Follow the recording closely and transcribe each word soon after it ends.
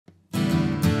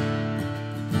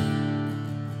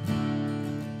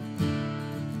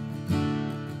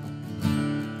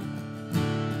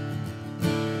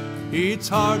It's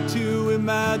hard to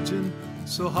imagine,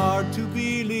 so hard to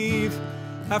believe.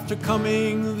 After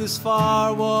coming this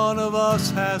far, one of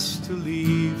us has to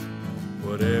leave.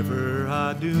 Whatever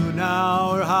I do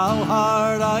now or how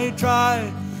hard I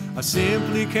try, I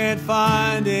simply can't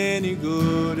find any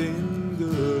good in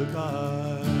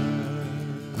goodbye.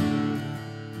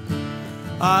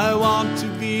 I want to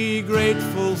be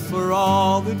grateful for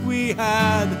all that we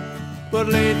had, but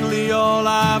lately all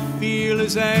I feel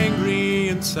is angry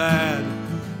and sad.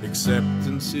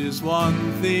 Acceptance is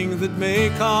one thing that may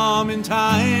come in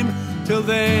time. Till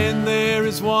then there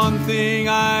is one thing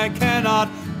I cannot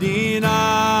deny.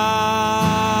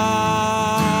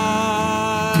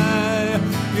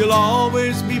 You'll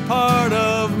always be part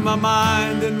of my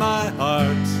mind and my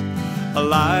heart,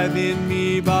 alive in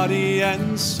me, body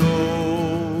and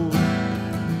soul.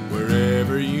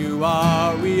 Wherever you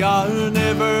are, we are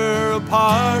never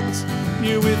apart.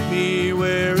 You're with me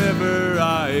wherever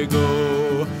I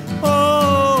go.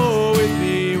 Oh, with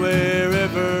me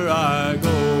wherever I go.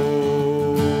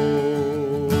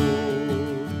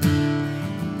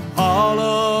 All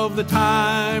of the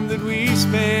time that we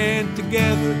spent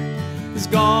together is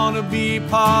gonna be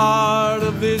part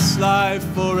of this life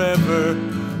forever.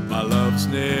 My love's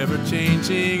never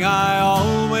changing, I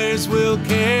always will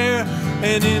care,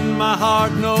 and in my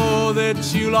heart know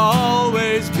that you'll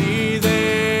always be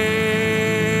there.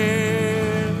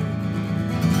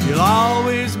 You'll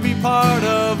always be part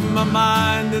of my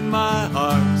mind and my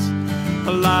heart,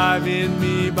 alive in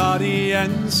me, body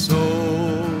and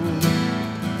soul.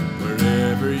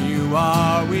 Wherever you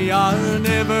are, we are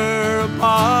never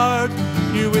apart.